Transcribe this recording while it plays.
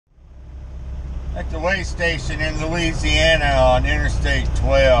At the way station in Louisiana on Interstate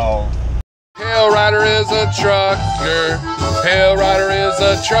 12. Palerider is a trucker. Palerider is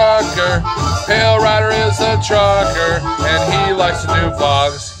a trucker. Palerider is a trucker, and he likes to do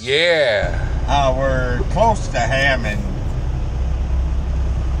vlogs. Yeah. We're close to Hammond.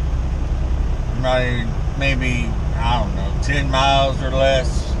 Maybe, I don't know, 10 miles or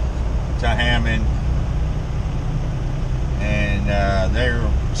less to Hammond. And they're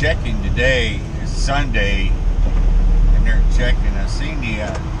checking today. It's Sunday. And they're checking. I seen the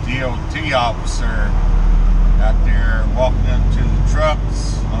DOT officer out there walking up to the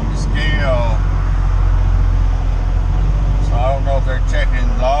trucks on the scale. So I don't know if they're checking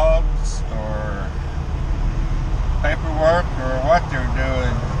logs or paperwork or what they're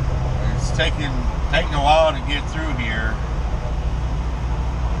doing. It's taking a while to get through here.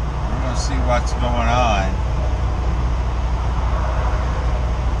 We're gonna see what's going on.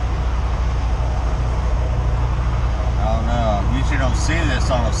 I don't know. Usually don't see this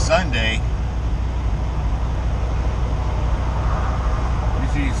on a Sunday.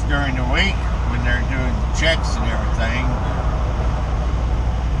 Usually it's during the week when they're doing the checks and everything.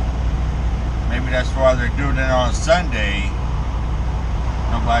 Maybe that's why they're doing it on a Sunday.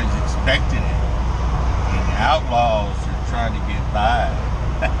 Nobody's expecting it. And the outlaws are trying to get by.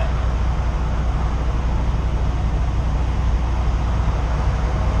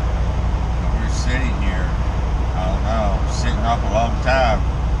 We're sitting here. I don't know, sitting up a long time.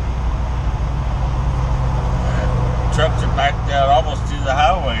 Trucks are backed out almost to the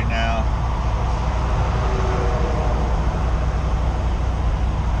highway now.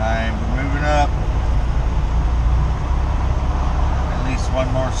 Alright, we're moving up. At least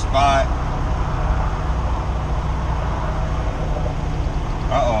one more spot.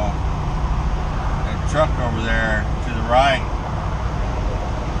 Uh-oh. That truck over there to the right.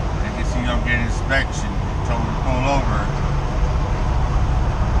 I guess he's gonna get an inspection. Told him to pull over.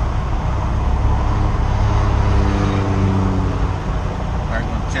 They're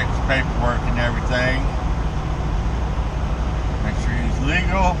going to check his paperwork and everything. Make sure he's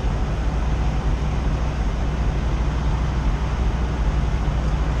legal.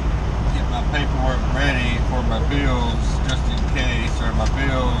 Get my paperwork ready for my bills just in case, or my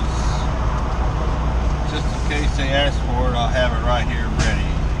bills just in case they ask for it. I'll have it right here ready.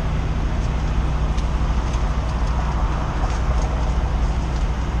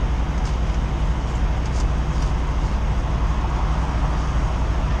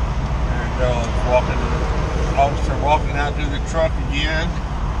 Officer walking out to the truck again.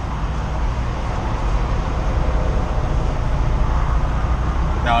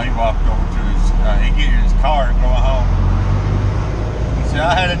 No, he walked over to his, he get in his car and going home. He said,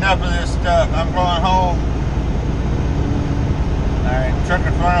 I had enough of this stuff, I'm going home. Alright, the truck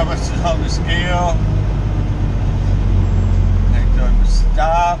in front of us is on the scale. They told him to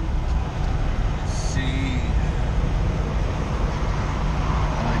stop. Let's see.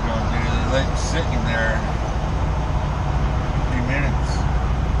 What are they going to do? They let him sitting there. Minutes.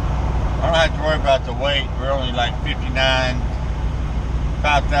 I don't have to worry about the weight. We're only like 5,988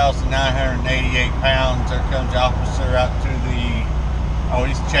 pounds. There comes the officer out to the, oh,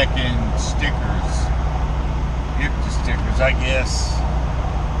 he's checking stickers. Gift stickers, I guess.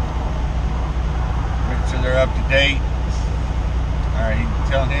 Make sure they're up to date. Alright, he's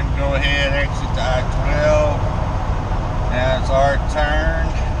telling him to go ahead, exit to I-12. Now it's our turn.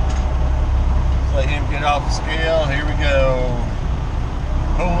 Let him get off the scale. Here we go.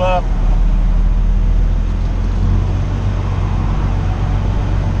 Pull up.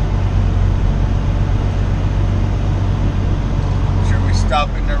 Make sure we stop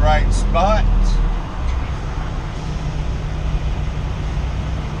in the right spot.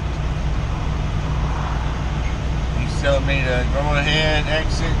 He's telling me to go ahead,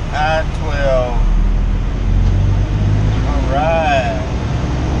 exit I-12. Alright.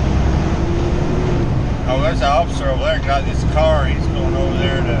 Oh, there's an officer over there got his car. He's going over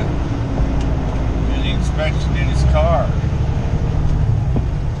there to do the inspection in his car.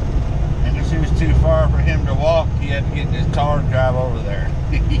 And if it was too far for him to walk, he had to get in his car and drive over there.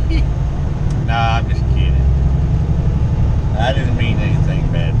 Nah, I'm just kidding. I didn't mean anything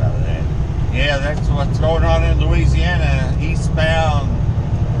bad about that. Yeah, that's what's going on in Louisiana. Eastbound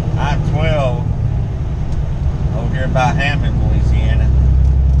I-12 over here by Hammond.